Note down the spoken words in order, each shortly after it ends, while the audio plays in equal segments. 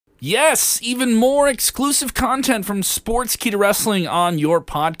Yes, even more exclusive content from Sportskeeda Wrestling on your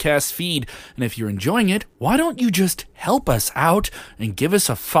podcast feed. And if you're enjoying it, why don't you just help us out and give us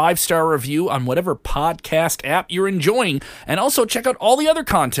a 5-star review on whatever podcast app you're enjoying. And also check out all the other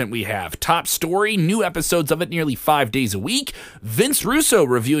content we have. Top Story, new episodes of it nearly 5 days a week. Vince Russo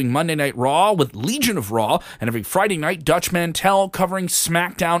reviewing Monday Night Raw with Legion of Raw. And every Friday night, Dutch Mantell covering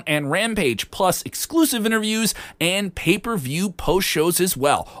SmackDown and Rampage. Plus exclusive interviews and pay-per-view post-shows as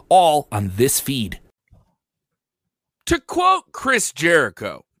well. All on this feed. To quote Chris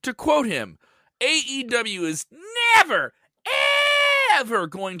Jericho, to quote him, AEW is never, ever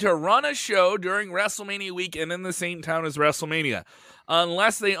going to run a show during WrestleMania weekend in the same town as WrestleMania,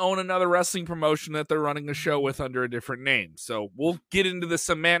 unless they own another wrestling promotion that they're running a show with under a different name. So we'll get into the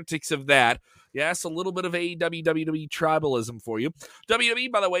semantics of that. Yes, a little bit of AEW, WWE tribalism for you.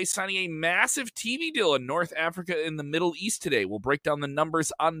 WWE, by the way, signing a massive TV deal in North Africa and the Middle East today. We'll break down the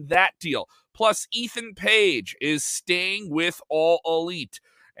numbers on that deal. Plus, Ethan Page is staying with All Elite,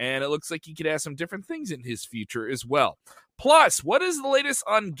 and it looks like he could have some different things in his future as well. Plus, what is the latest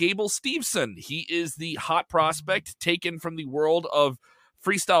on Gable Steveson? He is the hot prospect taken from the world of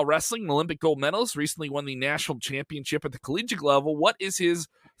freestyle wrestling, an Olympic gold medalist, recently won the national championship at the collegiate level. What is his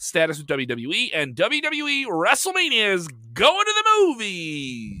status with WWE? And WWE WrestleMania is going to the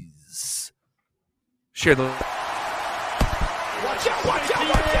movies. Share the... Watch out, watch out,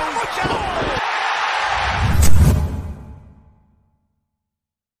 watch out, watch out!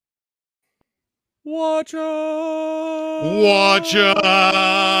 Watch out! Watch out!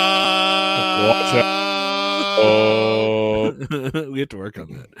 Watch out! Oh, we have to work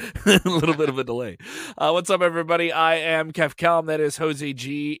on that. A little bit of a delay. What's up, everybody? I am Kev Kelm. That is Jose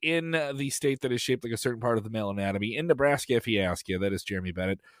G. In the state that is shaped like a certain part of the male anatomy. In Nebraska, if he asks you, that is Jeremy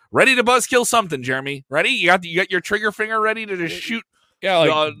Bennett. Ready to buzzkill something, Jeremy? Ready? You got your trigger finger ready to just shoot?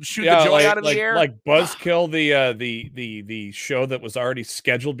 Yeah, shoot the joy out of the air. Like buzzkill the show that was already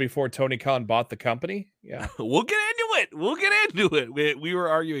scheduled before Tony Khan bought the company. Yeah, we'll get into it. We were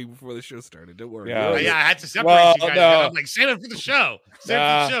arguing before the show started. Don't worry. Yeah, I had to separate you guys. No. I'm like, save it for the show. Save it for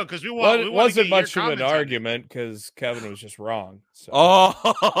the show because we want. It wasn't much of an argument because Kevin was just wrong. So.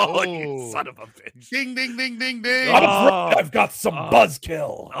 Oh, you son of a bitch! Ding, ding, ding, ding, ding. I've got some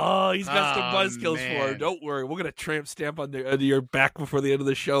buzzkill. Oh, he's got some buzzkills for him. Don't worry, we're gonna tramp stamp on your back before the end of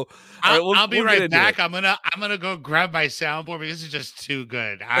the show. I'll be right back. I'm gonna go grab my soundboard because this is just too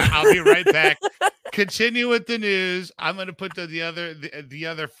good. I'll be right back. Continue with the news. I'm gonna put the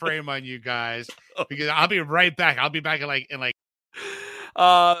other frame on you guys because I'll be right back. I'll be back in like.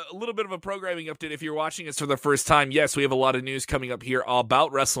 A little bit of a programming update. If you're watching us for the first time, yes, we have a lot of news coming up here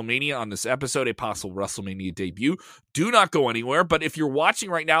about WrestleMania on this episode, a possible WrestleMania debut. Do not go anywhere. But if you're watching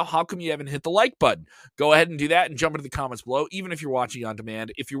right now, how come you haven't hit the like button? Go ahead and do that and jump into the comments below. Even if you're watching on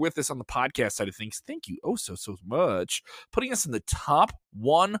demand, if you're with us on the podcast side of things, thank you so much. Putting us in the top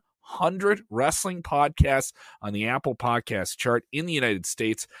 100 wrestling podcasts on the Apple Podcast chart in the United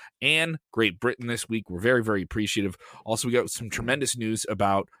States and Great Britain this week. We're very, very appreciative. Also, we got some tremendous news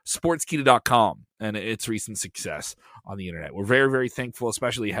about Sportskeeda.com and its recent success on the internet. We're very, very thankful,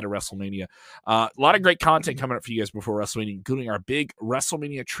 especially ahead of WrestleMania. A lot of great content coming up for you guys before WrestleMania, including our big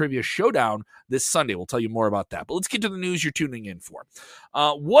WrestleMania Trivia Showdown this Sunday. We'll tell you more about that. But let's get to the news you're tuning in for.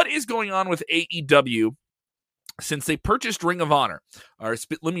 What is going on with AEW? Since they purchased Ring of Honor,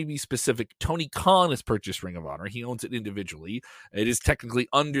 let me be specific, Tony Khan has purchased Ring of Honor. He owns it individually. It is technically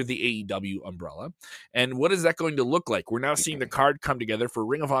under the AEW umbrella. And what is that going to look like? We're now seeing the card come together for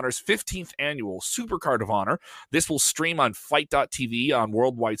Ring of Honor's 15th annual Super Card of Honor. This will stream on Fight.tv on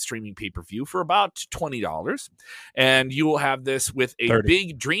worldwide streaming pay-per-view for about $20. And you will have this with a 30.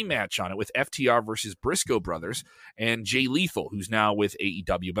 big dream match on it with FTR versus Briscoe Brothers and Jay Lethal, who's now with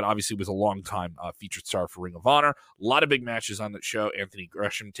AEW, but obviously was a long-time featured star for Ring of Honor. A lot of big matches on that show. Anthony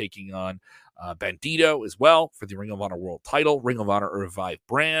Gresham taking on Bandito as well for the Ring of Honor World title. Ring of Honor, a revived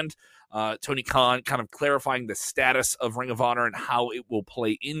brand. Tony Khan kind of clarifying the status of Ring of Honor and how it will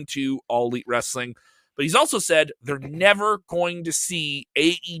play into All Elite Wrestling. But he's also said they're never going to see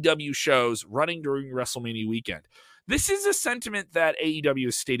AEW shows running during WrestleMania weekend. This is a sentiment that AEW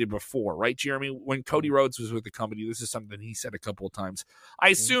has stated before, right, Jeremy? When Cody Rhodes was with the company, this is something he said a couple of times. I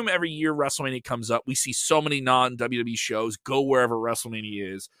assume every year WrestleMania comes up, we see so many non-WWE shows go wherever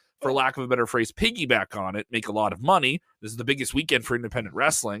WrestleMania is, for lack of a better phrase, piggyback on it, make a lot of money. This is the biggest weekend for independent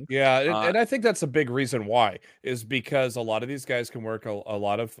wrestling. Yeah, and I think that's a big reason why, is because a lot of these guys can work a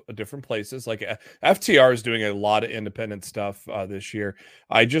lot of different places. Like FTR is doing a lot of independent stuff this year.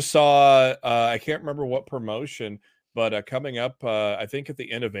 I just saw, I can't remember what promotion, but coming up, I think at the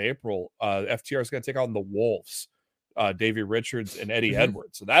end of April, FTR is going to take on the Wolves Davey Richards and Eddie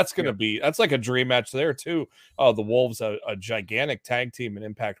Edwards. So that's going to that's like a dream match there too. The Wolves, a gigantic tag team in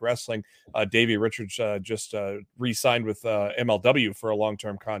Impact Wrestling. Davey Richards just re-signed with MLW for a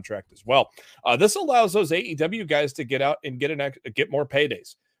long-term contract as well. This allows those AEW guys to get out and get more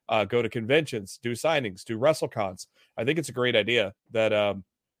paydays. Go to conventions, do signings, do WrestleCons. I think it's a great idea that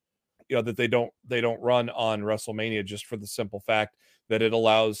that they don't run on WrestleMania, just for the simple fact that it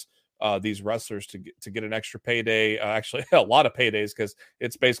allows these wrestlers to get an extra payday, actually a lot of paydays, because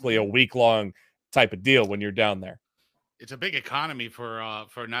it's basically a week-long type of deal when you're down there. It's a big economy for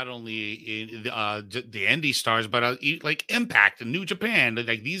not only the indie stars, but like Impact and New Japan.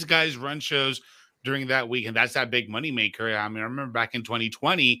 Like, these guys run shows during that week, and that's that big money maker. I mean, I remember back in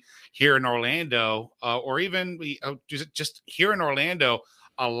 2020 here in Orlando, or even just here in Orlando,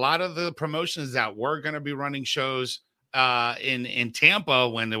 a lot of the promotions that were going to be running shows in Tampa,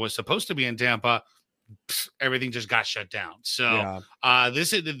 when it was supposed to be in Tampa, everything just got shut down. So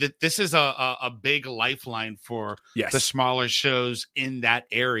this is a big lifeline for the smaller shows in that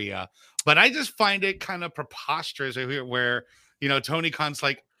area. But I just find it kind of preposterous where Tony Khan's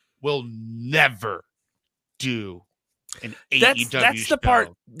like, we'll never do an AEW show.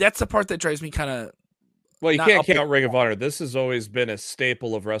 That's the part that drives me kind of. Well, you can't count Ring of Honor. This has always been a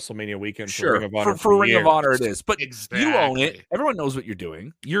staple of WrestleMania weekend for Ring of Honor. For Ring years. of Honor, it is. But you own it. Everyone knows what you're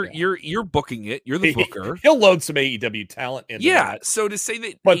doing. You're booking it. You're the booker. He'll load some AEW talent in. That. So to say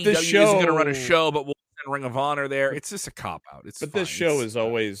that but AEW show isn't going to run a show, but we'll send Ring of Honor there, it's just a cop out. This show has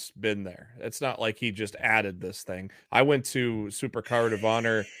always been there. It's not like he just added this thing. I went to Supercard of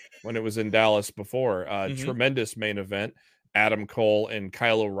Honor when it was in Dallas before. Tremendous main event. Adam Cole and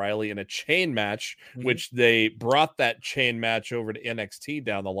Kyle O'Reilly in a chain match, which they brought that chain match over to NXT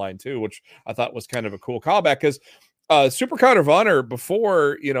down the line too, which I thought was kind of a cool callback, because Supercard of Honor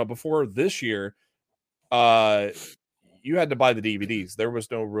before this year, you had to buy the DVDs. There was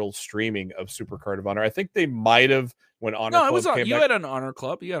no real streaming of Supercard of Honor. I think they might have when Honor Club came back. You had an Honor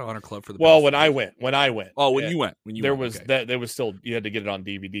Club. You had an Honor Club for the. Well, when I went. Oh, when you went. There was still, you had to get it on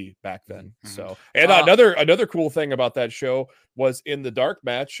DVD back then. So, and another cool thing about that show was in the dark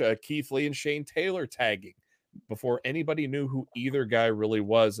match, Keith Lee and Shane Taylor tagging before anybody knew who either guy really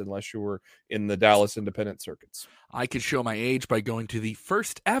was, unless you were in the Dallas independent circuits. I could show my age by going to the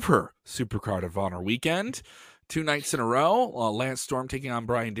first ever Supercard of Honor weekend. 2 nights in a row, Lance Storm taking on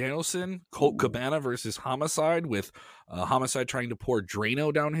Bryan Danielson, Colt Cabana versus Homicide, with Homicide trying to pour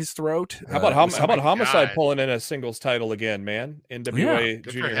Drano down his throat. How about Homicide pulling in a singles title again, man? NWA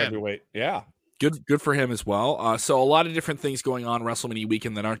Junior Heavyweight. Yeah. Good for him as well. So a lot of different things going on WrestleMania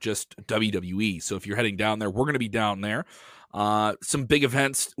weekend that aren't just WWE. So if you're heading down there, we're going to be down there. Some big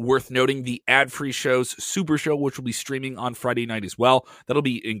events worth noting: the ad-free shows, Super Show, which will be streaming on Friday night as well. That'll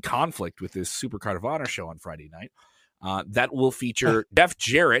be in conflict with this Supercard of Honor show on Friday night. That will feature Jeff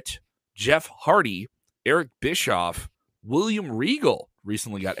Jarrett, Jeff Hardy, Eric Bischoff, William Regal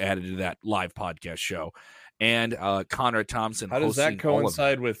recently got added to that live podcast show, and Conrad Thompson. How does that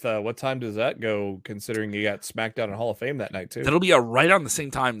coincide with what time does that go, considering you got SmackDown and Hall of Fame that night too? That'll be right on the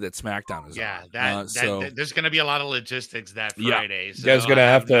same time that SmackDown is on. So there's going to be a lot of logistics that Friday. Yeah. So you guys going to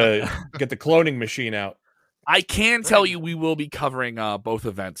have to get the cloning machine out. I can tell you we will be covering both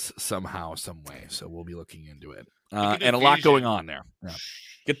events somehow, some way. So we'll be looking into it. And a lot going on there. Yeah.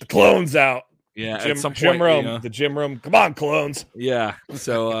 Get the clones out. Yeah, at some gym point, room, the gym room. Come on, clones. Yeah,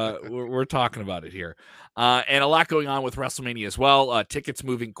 so we're talking about it here. And a lot going on with WrestleMania as well. Tickets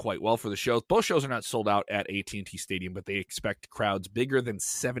moving quite well for the shows. Both shows are not sold out at AT&T Stadium, but they expect crowds bigger than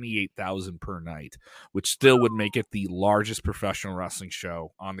 78,000 per night, which still would make it the largest professional wrestling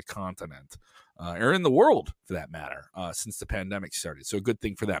show on the continent. Or in the world, for that matter, since the pandemic started. So a good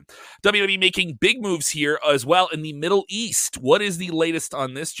thing for them. WWE making big moves here as well in the Middle East. What is the latest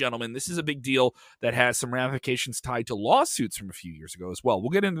on this, gentlemen? This is a big deal that has some ramifications tied to lawsuits from a few years ago as well.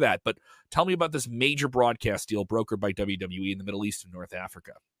 We'll get into that, but tell me about this major broadcast deal brokered by WWE in the Middle East and North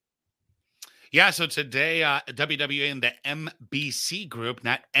Africa. Yeah, so today, WWE and the MBC group,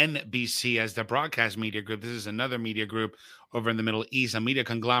 not NBC as the broadcast media group. This is another media group over in the Middle East, a media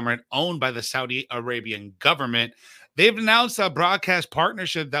conglomerate owned by the Saudi Arabian government. They've announced a broadcast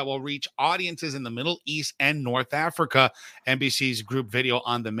partnership that will reach audiences in the Middle East and North Africa. NBC's group video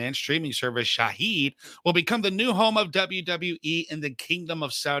on-demand streaming service, Shahid, will become the new home of WWE in the Kingdom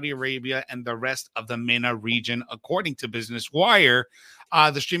of Saudi Arabia and the rest of the MENA region, according to Business Wire.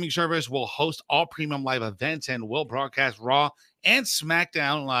 The streaming service will host all premium live events and will broadcast Raw and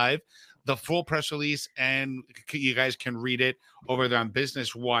SmackDown live. The full press release, and you guys can read it over there on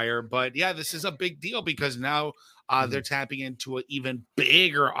Business Wire. But yeah, this is a big deal because now they're tapping into an even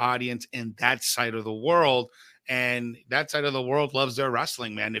bigger audience in that side of the world. And that side of the world loves their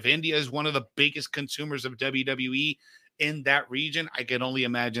wrestling, man. If India is one of the biggest consumers of WWE in that region, I can only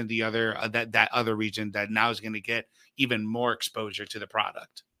imagine the other that other region that now is going to get even more exposure to the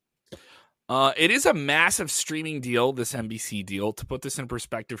product. It is a massive streaming deal, this NBC deal. To put this in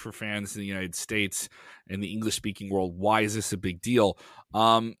perspective for fans in the United States and the English-speaking world, why is this a big deal?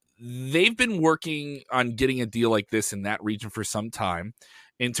 They've been working on getting a deal like this in that region for some time.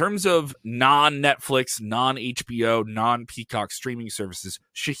 In terms of non-Netflix, non-HBO, non-Peacock streaming services,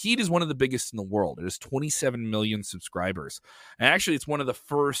 Shahid is one of the biggest in the world. It has 27 million subscribers. And actually, it's one of the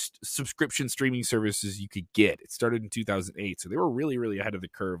first subscription streaming services you could get. It started in 2008, so they were really, really ahead of the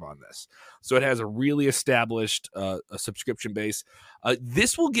curve on this. So it has a really established a subscription base.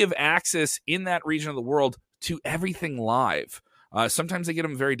 This will give access in that region of the world to everything live. Sometimes they get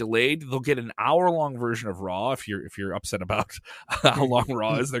them very delayed. They'll get an hour-long version of Raw if you're upset about how long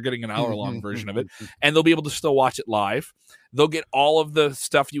Raw is. They're getting an hour-long version of it, and they'll be able to still watch it live. They'll get all of the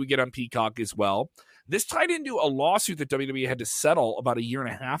stuff you would get on Peacock as well. This tied into a lawsuit that WWE had to settle about a year and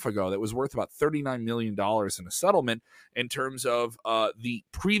a half ago that was worth about $39 million in a settlement in terms of the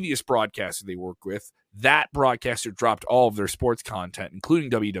previous broadcaster they worked with. That broadcaster dropped all of their sports content, including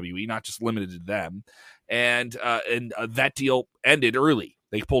WWE, not just limited to them. And that deal ended early.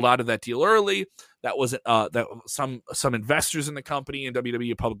 They pulled out of that deal early. That was that some investors in the company and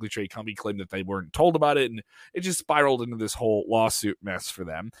WWE, a publicly traded company, claimed that they weren't told about it, and it just spiraled into this whole lawsuit mess for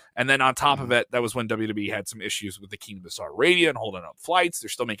them. And then on top of it, that was when WWE had some issues with the Kingdom of Saudi Arabia and holding up flights. They're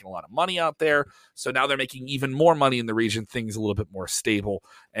still making a lot of money out there, so now they're making even more money in the region. Things a little bit more stable.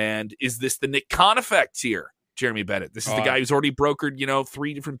 And is this the Nick Khan effect here, Jeremy Bennett? This is the guy who's already brokered,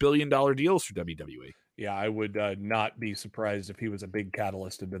 3 different $1 billion deals for WWE. Yeah, I would not be surprised if he was a big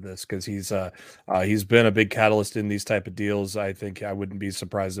catalyst into this, because he's been a big catalyst in these type of deals. I think I wouldn't be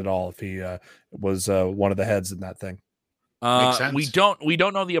surprised at all if he was one of the heads in that thing. Makes sense. We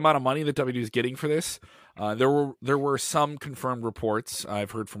don't know the amount of money that WWE is getting for this. There were some confirmed reports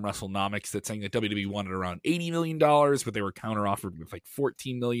I've heard from WrestleNomics that saying that WWE wanted around $80 million, but they were counter-offered with like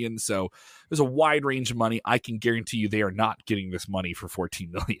 $14 million. So there's a wide range of money. I can guarantee you they are not getting this money for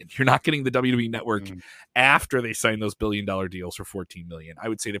 $14 million. You're not getting the WWE network after they sign those $1 billion deals for $14 million. I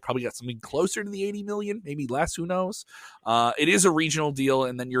would say they probably got something closer to the $80 million, maybe less. Who knows? It is a regional deal,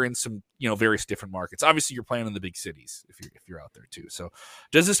 and then you're in some various different markets. Obviously, you're playing in the big cities if you're out there too. So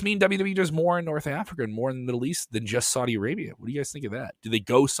does this mean WWE does more in North Africa and more in the Middle East than just Saudi Arabia? What do you guys think of that? Do they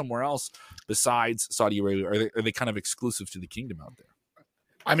go somewhere else besides Saudi Arabia? Are they kind of exclusive to the kingdom out there?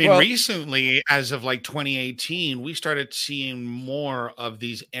 I mean, recently, as of like 2018, we started seeing more of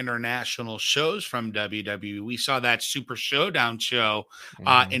these international shows from WWE. We saw that Super Showdown show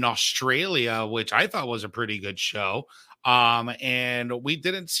in Australia, which I thought was a pretty good show. And we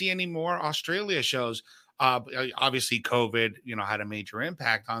didn't see any more Australia shows. Obviously, COVID, had a major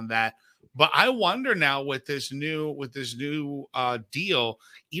impact on that. But I wonder now with this new deal,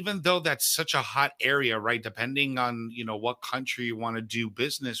 even though that's such a hot area, right? Depending on what country you want to do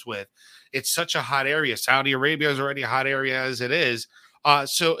business with, it's such a hot area. Saudi Arabia is already a hot area as it is.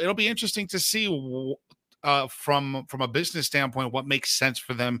 So it'll be interesting to see from a business standpoint what makes sense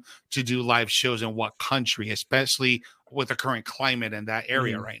for them to do live shows in what country, especially with the current climate in that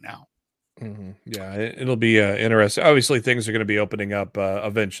area right now. Yeah, it'll be interesting. Obviously, things are going to be opening up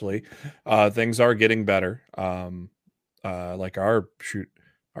eventually. Things are getting better. Like our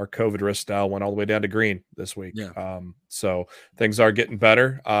COVID risk dial went all the way down to green this week. Yeah. So things are getting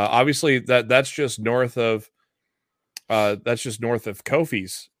better. Obviously, that's just north of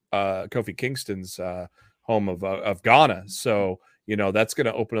Kofi's Kofi Kingston's home of Ghana. So that's going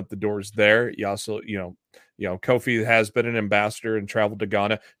to open up the doors there. You also Kofi has been an ambassador and traveled to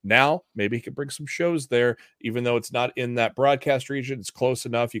Ghana. Now, maybe he could bring some shows there, even though it's not in that broadcast region. It's close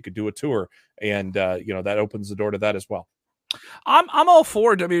enough. You could do a tour, and that opens the door to that as well. I'm all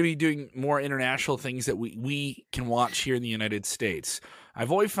for WWE doing more international things that we can watch here in the United States.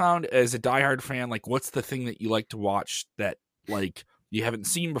 I've always found, as a diehard fan, like, what's the thing that you like to watch that like you haven't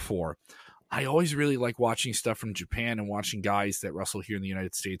seen before? I always really like watching stuff from Japan and watching guys that wrestle here in the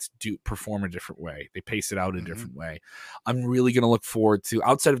United States perform a different way. They pace it out a different way. I'm really going to look forward to,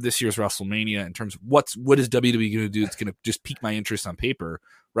 outside of this year's WrestleMania, in terms of what is WWE going to do that's going to just pique my interest on paper.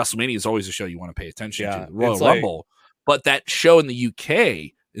 WrestleMania is always a show you want to pay attention to. The Royal Rumble. But that show in the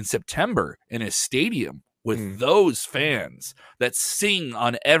UK in September in a stadium with those fans that sing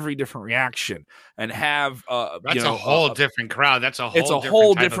on every different reaction and have that's a whole different crowd. That's a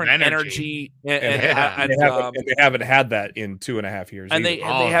whole different energy. And they haven't had that in 2.5 years. And they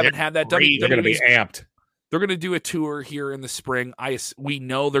haven't had that. They're going to be amped. They're going to do a tour here in the spring. We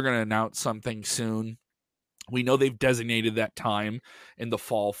know they're going to announce something soon. We know they've designated that time in the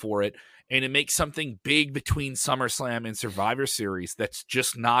fall for it, and it makes something big between SummerSlam and Survivor Series that's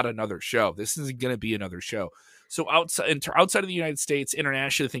just not another show. This isn't going to be another show. So outside of the United States,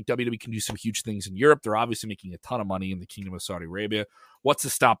 internationally, I think WWE can do some huge things in Europe. They're obviously making a ton of money in the Kingdom of Saudi Arabia. What's to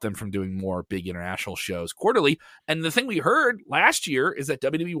stop them from doing more big international shows quarterly? And the thing we heard last year is that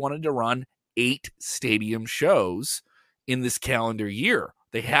WWE wanted to run 8 stadium shows in this calendar year.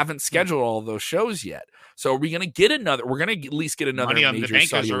 They haven't scheduled all of those shows yet. So are we going to get another? We're going to at least get another Money on the major Bank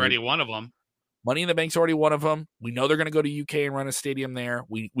Saudi is already Arabia. one of them. Money in the Bank's already one of them. We know they're going to go to UK and run a stadium there.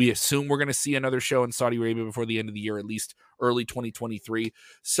 We assume we're going to see another show in Saudi Arabia before the end of the year, at least early 2023.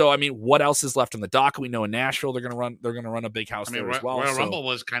 So I mean, what else is left on the dock? We know in Nashville they're going to run a big house there as well. Royal Rumble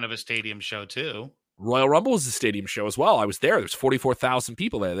was kind of a stadium show too. Royal Rumble is a stadium show as well. I was there. There's 44,000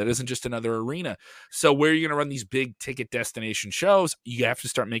 people there. That isn't just another arena. So where are you going to run these big ticket destination shows? You have to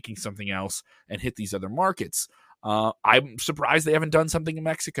start making something else and hit these other markets. I'm surprised they haven't done something in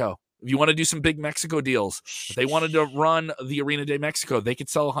Mexico. If you want to do some big Mexico deals, if they wanted to run the Arena de Mexico, they could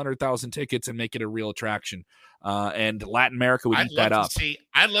sell 100,000 tickets and make it a real attraction. And Latin America would eat that up.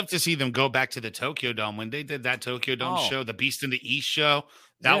 I'd love to see them go back to the Tokyo Dome. When they did that Tokyo Dome show, the Beast in the East show,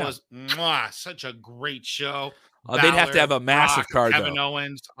 that was such a great show. They'd have to have a massive card, Kevin though.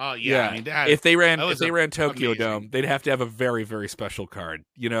 Owens. Oh yeah, I mean, if they ran Tokyo amazing. Dome, they'd have to have a very, very special card.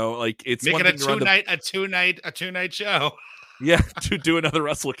 You know, like it's make one it thing a two night show. Yeah, to do another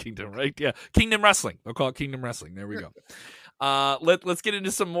Wrestle Kingdom, right? Yeah, Kingdom Wrestling. They'll call it Kingdom Wrestling. There we go. Let's get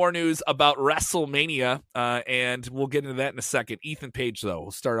into some more news about WrestleMania, and we'll get into that in a second. Ethan Page, though,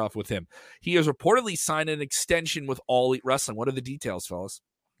 we'll start off with him. He has reportedly signed an extension with All Elite Wrestling. What are the details, fellas?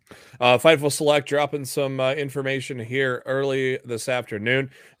 Fightful Select dropping some information here early this afternoon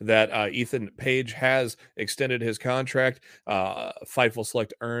that Ethan Page has extended his contract. Fightful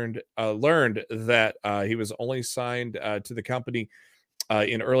Select learned that he was only signed to the company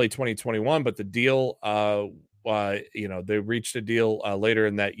in early 2021, but the deal, they reached a deal later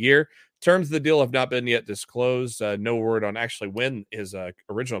in that year. Terms of the deal have not been yet disclosed. No word on actually when his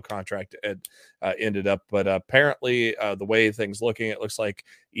original contract had ended up. But apparently, the way things looking, it looks like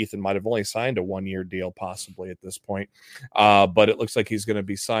Ethan might have only signed a 1-year deal possibly at this point. But it looks like he's going to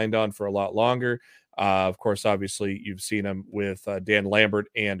be signed on for a lot longer. Of course, obviously, you've seen him with Dan Lambert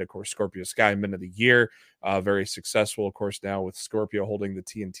and, of course, Scorpio Sky, Men of the Year. Very successful, of course, now with Scorpio holding the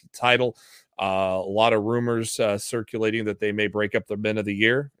TNT title. A lot of rumors circulating that they may break up the Men of the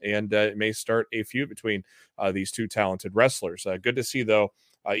Year, and it may start a feud between these two talented wrestlers. Good to see, though.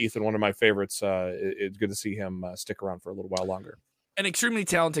 Ethan, one of my favorites. It's good to see him stick around for a little while longer. An extremely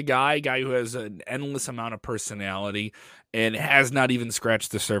talented guy who has an endless amount of personality and has not even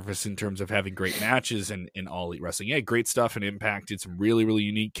scratched the surface in terms of having great matches in All Elite Wrestling. Yeah, great stuff and Impact. Did some really, really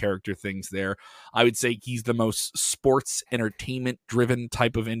unique character things there. I would say he's the most sports entertainment-driven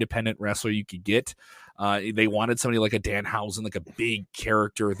type of independent wrestler you could get. They wanted somebody like a Danhausen, like a big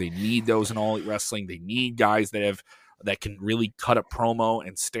character. They need those in All Elite Wrestling. They need guys that can really cut a promo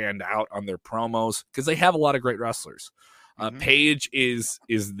and stand out on their promos because they have a lot of great wrestlers. Page is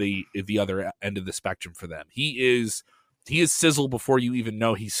the other end of the spectrum for them. He is sizzle before you even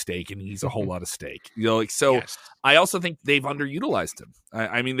know he's steak, and he's a whole lot of steak. Yes. I also think they've underutilized him.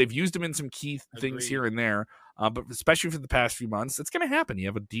 I mean, they've used him in some key things here and there, but especially for the past few months, it's going to happen. You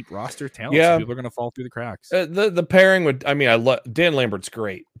have a deep roster of talent, so people are going to fall through the cracks. The pairing would, I love Dan Lambert's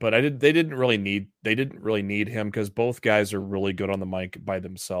great, but they didn't really need him because both guys are really good on the mic by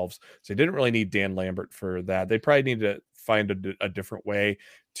themselves. So they didn't really need Dan Lambert for that. They probably need to find a different way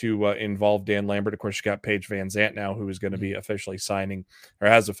to involve Dan Lambert. Of course, you got Paige Van Zant now, who is going to be officially signing or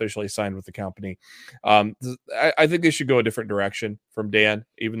has officially signed with the company. I think they should go a different direction from Dan,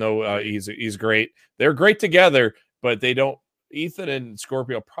 even though he's great. They're great together, but they don't. Ethan and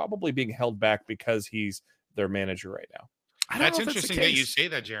Scorpio probably being held back because he's their manager right now. That's interesting that you say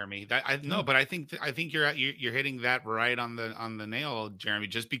that, Jeremy. But I think you're hitting that right on the nail, Jeremy.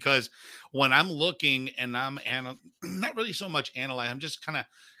 Just because when I'm looking and I'm not really so much analyzing, I'm just kind of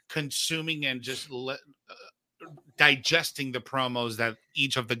consuming and just digesting the promos that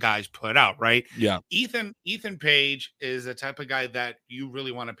each of the guys put out. Right? Yeah. Ethan Page is the type of guy that you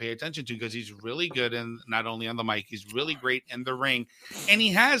really want to pay attention to because he's really good and not only on the mic, he's really great in the ring, and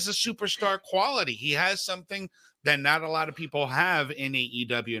he has a superstar quality. He has something that not a lot of people have in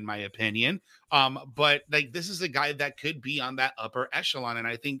AEW, in my opinion. But like this is a guy that could be on that upper echelon. And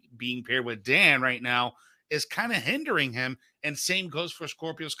I think being paired with Dan right now is kind of hindering him. And same goes for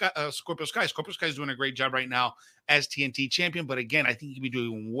Scorpio Sky. Scorpio Sky is doing a great job right now as TNT champion. But again, I think he could be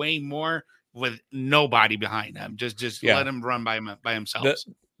doing way more with nobody behind him. Just let him run by himself.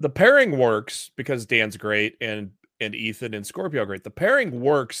 the pairing works because Dan's great and Ethan and Scorpio are great. The pairing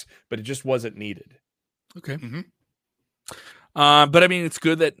works, but it just wasn't needed. Okay. But I mean, it's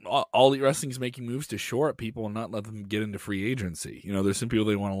good that All Elite Wrestling is making moves to shore up people and not let them get into free agency. There's some people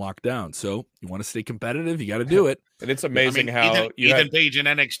they want to lock down. So you want to stay competitive, you got to do it. And it's amazing how Ethan Page in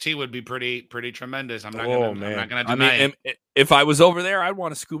NXT would be pretty tremendous. I'm not gonna deny it. If I was over there, I'd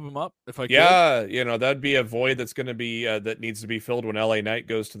want to scoop him up if I could. Yeah, that'd be a void that's going to be that needs to be filled when LA Knight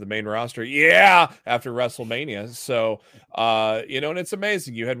goes to the main roster. Yeah, after WrestleMania. So, and it's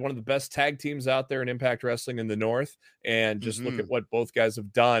amazing. You had one of the best tag teams out there in Impact Wrestling in the North, and just look at what both guys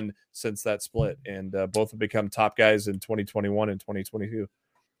have done since that split, and both have become top guys in 2021 and 2022.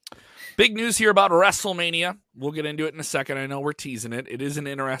 Big news here about WrestleMania. We'll get into it in a second. I know we're teasing it. It is an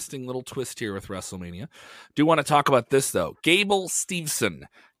interesting little twist here with WrestleMania. Do want to talk about this, though. Gable Steveson.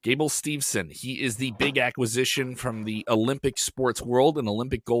 He is the big acquisition from the Olympic sports world, an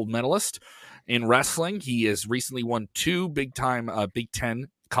Olympic gold medalist in wrestling. He has recently won 2 big-time Big Ten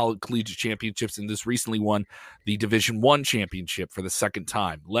collegiate championships and just recently won the Division I championship for the second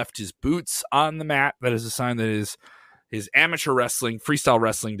time. Left his boots on the mat. That is a sign that his amateur wrestling, freestyle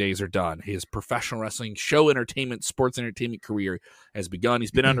wrestling days are done. His professional wrestling, sports entertainment career has begun.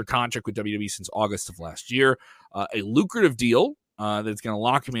 He's been under contract with WWE since August of last year. A lucrative deal that's going to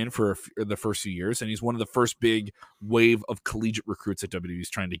lock him in for the first few years. And he's one of the first big wave of collegiate recruits that WWE is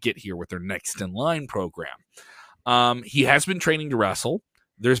trying to get here with their Next in Line program. He has been training to wrestle.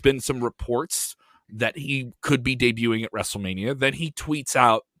 There's been some reports that he could be debuting at WrestleMania. Then he tweets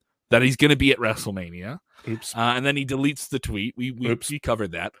out that he's going to be at WrestleMania. Oops. And then he deletes the tweet. We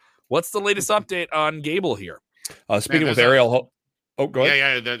covered that. What's the latest update on Gable here? Speaking with Ariel. Go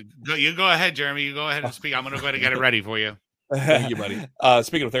ahead. Yeah. You go ahead, Jeremy. You go ahead and speak. I'm going to go ahead and get it ready for you. Thank you, buddy.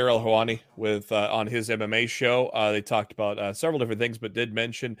 Speaking with Ariel Hawani on his MMA show, they talked about several different things, but did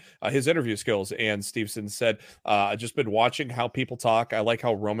mention his interview skills. And Steveson said, "I've just been watching how people talk. I like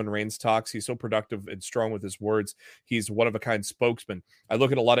how Roman Reigns talks. He's so productive and strong with his words. He's one of a kind spokesman. I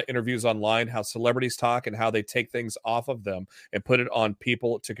look at a lot of interviews online, how celebrities talk and how they take things off of them and put it on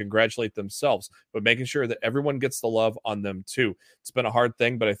people to congratulate themselves, but making sure that everyone gets the love on them too. It's been a hard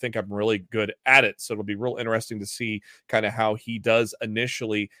thing, but I think I'm really good at it. So it'll be real interesting to see kind of how he does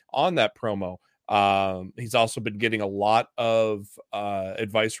initially on that promo." He's also been getting a lot of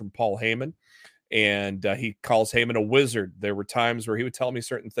advice from Paul Heyman, and he calls Heyman a wizard. There were times where he would tell me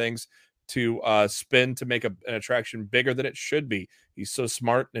certain things to spin to make an attraction bigger than it should be. He's so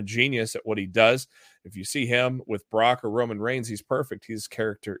smart and a genius at what he does. If you see him with Brock or Roman Reigns, he's perfect. His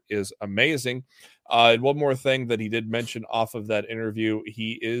character is amazing. And one more thing that he did mention off of that interview,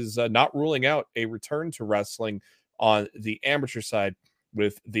 he is not ruling out a return to wrestling on the amateur side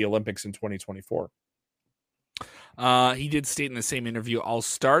with the Olympics in 2024. He did state in the same interview, "I'll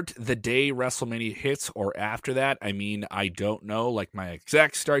start the day WrestleMania hits or after that. I mean, I don't know. Like, my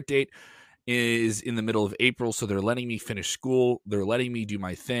exact start date is in the middle of April, so they're letting me finish school. They're letting me do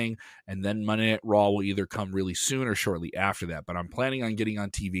my thing, and then Monday Night Raw will either come really soon or shortly after that. But I'm planning on getting on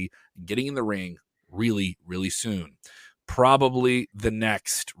TV and getting in the ring really, really soon. Probably the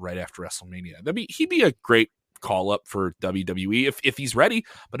next right after WrestleMania. He'd be a great call up for WWE if he's ready.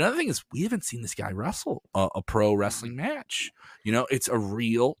 But another thing is, we haven't seen this guy wrestle a pro wrestling match. It's a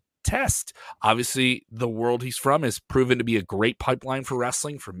real test. Obviously, the world he's from has proven to be a great pipeline for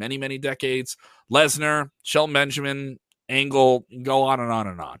wrestling for many, many decades. Lesnar, Shelton Benjamin, Angle, go on and on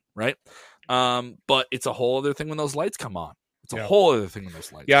and on, right? But it's a whole other thing when those lights come on. It's a whole other thing when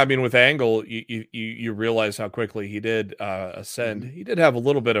those lights. Yeah, I mean, with Angle, you realize how quickly he did ascend. He did have a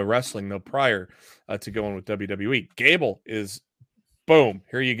little bit of wrestling though prior to going with WWE. Gable is, boom,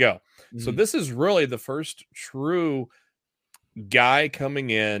 here you go. So this is really the first true guy coming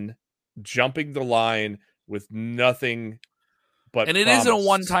in, jumping the line with nothing but and it promise. Isn't a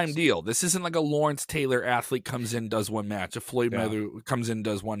one-time deal. This isn't like a Lawrence Taylor athlete comes in, does one match. A Floyd Mayweather comes in,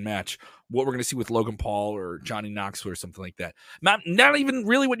 does one match. What we're going to see with Logan Paul or Johnny Knoxville or something like that. Not even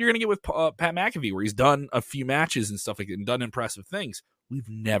really what you're going to get with Pat McAfee, where he's done a few matches and stuff like that and done impressive things. We've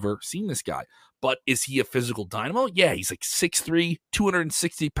never seen this guy. But is he a physical dynamo? Yeah, he's like 6'3",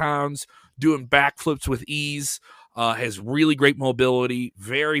 260 pounds, doing backflips with ease. Has really great mobility,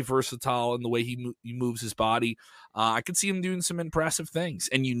 very versatile in the way he moves his body. I could see him doing some impressive things.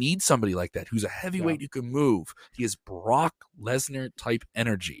 And you need somebody like that who's a heavyweight who can move. He has Brock Lesnar type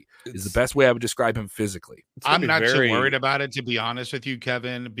energy is the best way I would describe him physically. I'm not too worried about it, to be honest with you,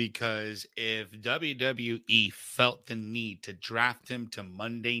 Kevin, because if WWE felt the need to draft him to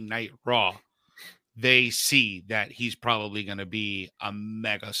Monday Night Raw, they see that he's probably going to be a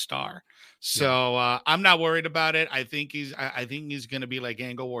mega star. So I'm not worried about it. I think I think he's going to be like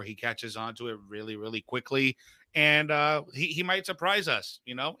Angle, where he catches on to it really, really quickly, and he might surprise us,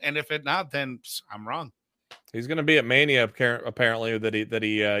 And if it not, then I'm wrong. He's going to be at Mania apparently that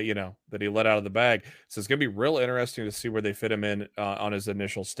he let out of the bag. So it's going to be real interesting to see where they fit him in on his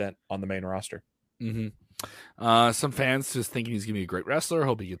initial stint on the main roster. Mm-hmm. Some fans just thinking he's going to be a great wrestler.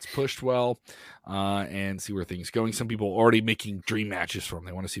 Hope he gets pushed well and see where things going. Some people already making dream matches for him.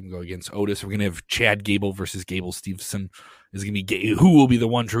 They want to see him go against Otis. We're going to have Chad Gable versus Gable Stevenson. Is going to be who will be the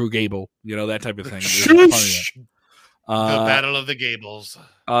one true Gable? That type of thing. The Battle of the Gables.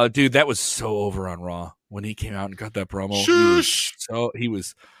 Dude, that was so over on Raw when he came out and cut that promo. He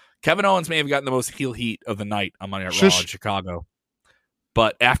was. Kevin Owens may have gotten the most heel heat of the night on Monday Night Raw in Chicago,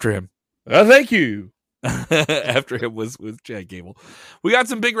 but after him, thank you. After him was Chad Gable. We got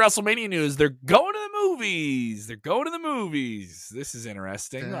some big WrestleMania news. They're going to the movies. This is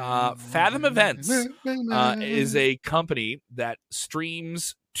interesting. Fathom Events is a company that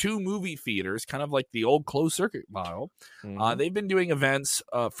streams to movie theaters, kind of like the old closed circuit model. Mm-hmm. They've been doing events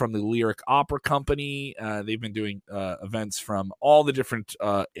from the Lyric Opera Company. They've been doing events from all the different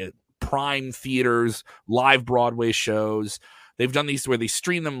Prime theaters, live Broadway shows. They've done these where they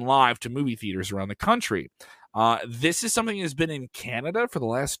stream them live to movie theaters around the country. This is something that's been in Canada for the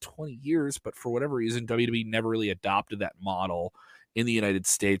last 20 years, but for whatever reason, WWE never really adopted that model in the United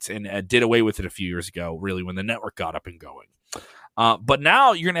States and did away with it a few years ago, really, when the network got up and going. But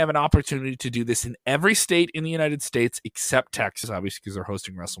now you're going to have an opportunity to do this in every state in the United States except Texas, obviously, because they're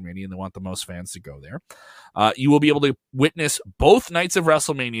hosting WrestleMania and they want the most fans to go there. You will be able to witness both nights of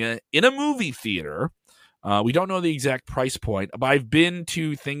WrestleMania in a movie theater. We don't know the exact price point, but I've been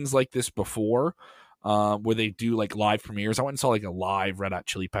to things like this before where they do like live premieres. I went and saw like a live Red Hot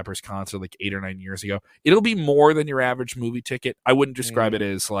Chili Peppers concert like 8 or 9 years ago. It'll be more than your average movie ticket. I wouldn't describe it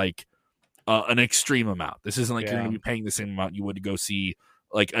as like an extreme amount. This isn't like you're going to be paying the same amount you would to go see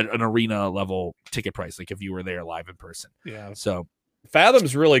like an arena level ticket price, like if you were there live in person. Yeah. So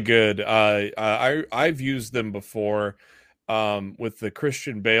Fathom's really good. I've used them before. With the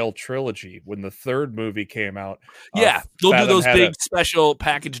Christian Bale trilogy, when the third movie came out. They'll do those big special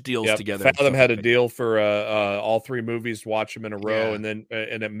package deals together. Fathom had a deal for all three movies to watch them in a row, and then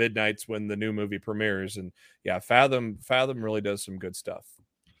and at midnights when the new movie premieres. And Fathom really does some good stuff.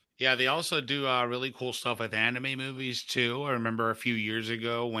 Yeah, they also do really cool stuff with anime movies, too. I remember a few years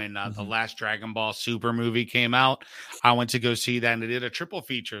ago when the last Dragon Ball Super movie came out, I went to go see that, and they did a triple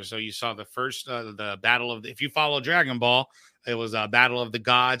feature. So you saw the first, the Battle of if you follow Dragon Ball, it was a Battle of the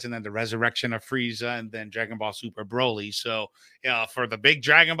Gods, and then the Resurrection of Frieza, and then Dragon Ball Super Broly. So for the big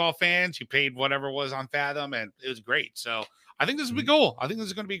Dragon Ball fans, you paid whatever was on Fathom, and it was great. So I think this will be cool. I think this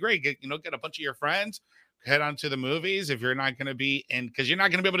is going to be great. Get a bunch of your friends. Head on to the movies if you're not going to be in, because you're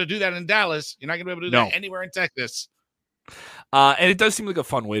not going to be able to do that in Dallas. You're not going to be able to do that anywhere in Texas. And it does seem like a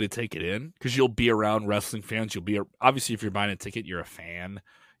fun way to take it in because you'll be around wrestling fans. You'll be obviously if you're buying a ticket, you're a fan,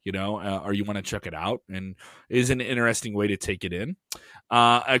 or you want to check it out, and it is an interesting way to take it in.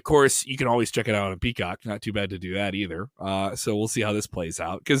 Of course, you can always check it out on Peacock. Not too bad to do that either. So we'll see how this plays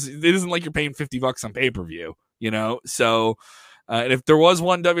out because it isn't like you're paying $50 on pay-per-view, So. And if there was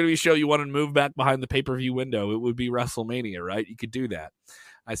one WWE show you wanted to move back behind the pay-per-view window, it would be WrestleMania, right? You could do that.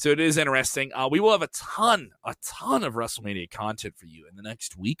 So it is interesting. We will have a ton of WrestleMania content for you in the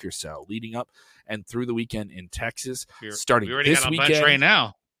next week or so, leading up and through the weekend in Texas. Starting we already this got a weekend bunch right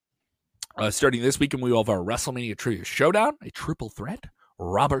now. Starting this weekend, we will have our WrestleMania Trivia Showdown, a triple threat.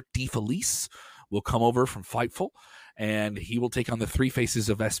 Robert DeFelice will come over from Fightful, and he will take on the three faces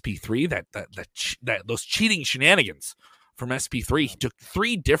of SP3. Those cheating shenanigans. From SP3, he took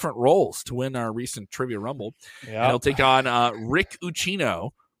 3 different roles to win our recent Trivia Rumble. Yep. And he'll take on Rick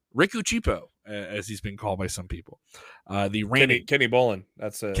Uccipo, as he's been called by some people. The reigning Kenny Bolin.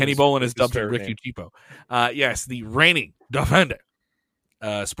 That's Kenny Bolin is dubbed Rick Uccipo. Yes, the reigning defending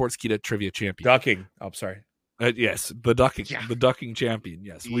Sportskeeda Trivia champion. Ducking. Oh, sorry. Yes, the ducking champion.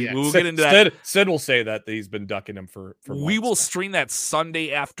 Yes, we will get into that. Sid will say that he's been ducking him for months. We will stream that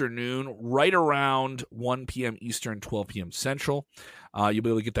Sunday afternoon, right around 1 p.m. Eastern, 12 p.m. Central. You'll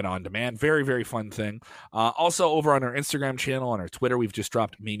be able to get that on demand. Very, very fun thing. Also, over on our Instagram channel and our Twitter, we've just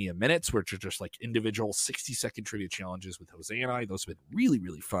dropped Mania Minutes, which are just like individual 60-second trivia challenges with Jose and I. Those have been really,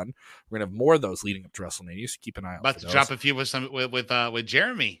 really fun. We're gonna have more of those leading up to WrestleMania, so keep an eye out. About to drop a few with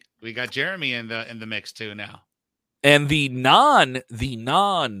Jeremy. We got Jeremy in the mix too now. And the non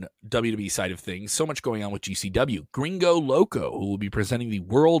WWE side of things, so much going on with GCW. Gringo Loco, who will be presenting the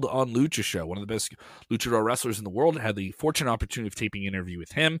World on Lucha show, one of the best luchador wrestlers in the world. I had the fortunate opportunity of taping an interview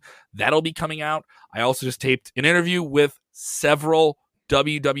with him. That'll be coming out. I also just taped an interview with several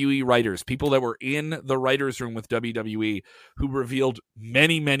WWE writers, people that were in the writers' room with WWE, who revealed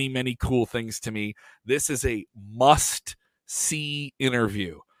many, many, many cool things to me. This is a must-see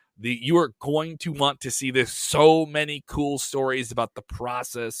interview. You are going to want to see this. So many cool stories about the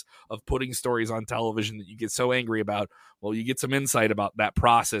process of putting stories on television that you get so angry about. Well, you get some insight about that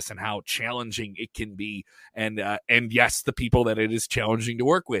process and how challenging it can be. And yes, the people that it is challenging to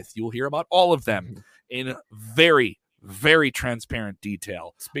work with. You'll hear about all of them in very, very transparent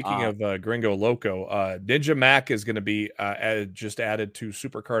detail. Speaking of Gringo Loco, Ninja Mac is going to be just added to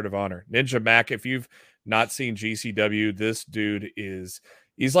Supercard of Honor. Ninja Mac, if you've not seen GCW, this dude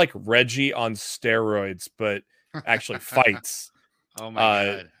he's like Reggie on steroids, but actually fights. Oh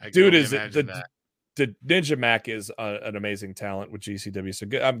my God. Dude is the Ninja Mac is an amazing talent with GCW. So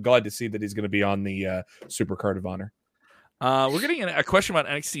good. I'm glad to see that he's going to be on the Supercard of Honor. We're getting a question about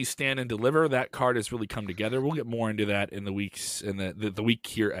NXT Stand and Deliver. That card has really come together. We'll get more into that in the weeks in the week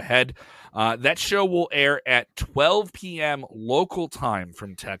here ahead. That show will air at 12 p.m. local time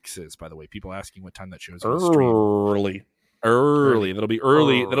from Texas. By the way, people asking what time that show is going to stream. Early. That'll be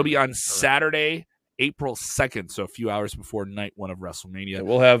early. That'll be on Saturday, April 2nd, so a few hours before night one of WrestleMania. Yeah,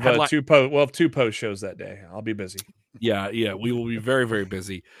 we'll have two post shows that day. I'll be busy. Yeah, we will be very, very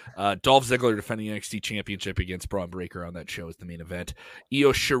busy. Dolph Ziggler defending the NXT Championship against Braun Breaker on that show is the main event.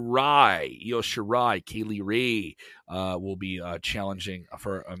 Io Shirai, Kaylee Ray will be challenging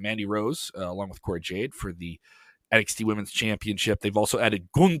for Mandy Rose along with Cora Jade for the NXT Women's Championship. They've also added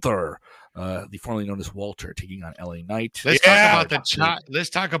Gunther, the formerly known as Walter, taking on LA Knight. Let's talk about the chop. Let's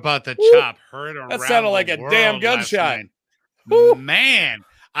talk about the chop. Heard around that sounded like a damn gunshot. Man,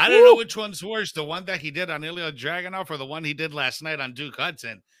 I don't know which one's worse. The one that he did on Ilya Dragunov or the one he did last night on Duke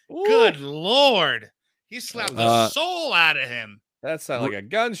Hudson. Good Lord. He slapped the soul out of him. That sounded like a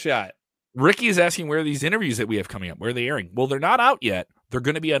gunshot. Ricky is asking where are these interviews that we have coming up? Where are they airing? Well, they're not out yet. They're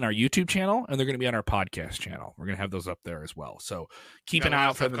going to be on our YouTube channel, and they're going to be on our podcast channel. We're going to have those up there as well. So keep an eye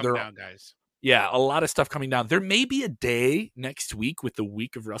out for them. Guys. Yeah, a lot of stuff coming down. There may be a day next week with the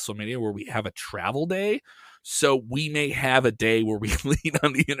week of WrestleMania where we have a travel day. So we may have a day where we lean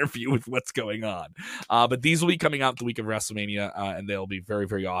on the interview with what's going on. But these will be coming out the week of WrestleMania, and they'll be very,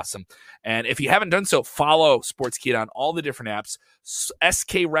 very awesome. And if you haven't done so, follow Sportskeeda on all the different apps.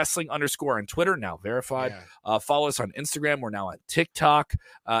 SK Wrestling _ on Twitter, now verified. Yeah. Follow us on Instagram. We're now on TikTok.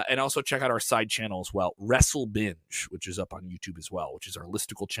 And also check out our side channel as well, Wrestle Binge, which is up on YouTube as well, which is our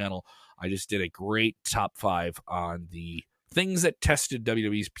listicle channel. I just did a great top 5 on the things that tested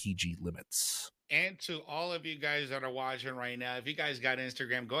WWE's PG limits. And to all of you guys that are watching right now, if you guys got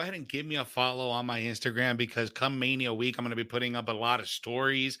Instagram, go ahead and give me a follow on my Instagram, because come Mania week, I'm going to be putting up a lot of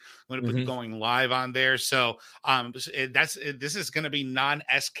stories. I'm going to be going live on there. So this is going to be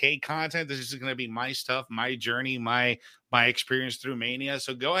non-SK content. This is going to be my stuff, my journey, my experience through Mania.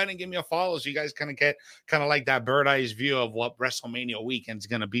 So go ahead and give me a follow so you guys kind of get like that bird eyes view of what WrestleMania weekend's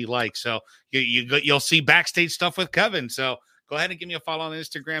going to be like. So you'll see backstage stuff with Kevin. So go ahead and give me a follow on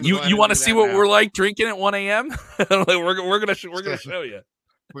Instagram. You want to see what we're like drinking at 1 a.m.? we're gonna show you.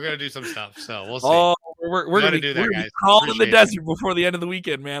 We're gonna do some stuff. So we'll see. Oh, we're gonna do that, guys. Crawl in the desert before the end of the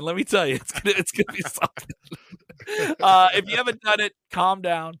weekend, man. Let me tell you, it's gonna be something. If you haven't done it, calm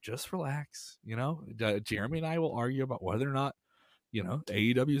down, just relax. Jeremy and I will argue about whether or not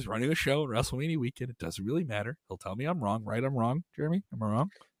AEW is running a show on WrestleMania weekend. It doesn't really matter. He'll tell me I'm wrong. Right? I'm wrong, Jeremy. Am I wrong?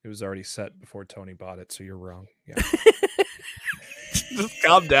 It was already set before Tony bought it, so you're wrong. Yeah. Just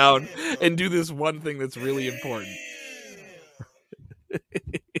calm down and do this one thing that's really important.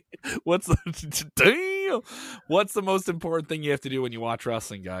 What's the most important thing you have to do when you watch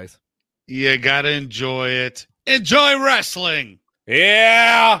wrestling, guys? You gotta enjoy it. Enjoy wrestling.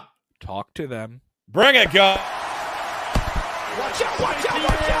 Yeah. Talk to them. Bring it, go. Watch out, watch out,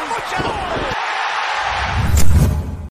 watch out, watch out.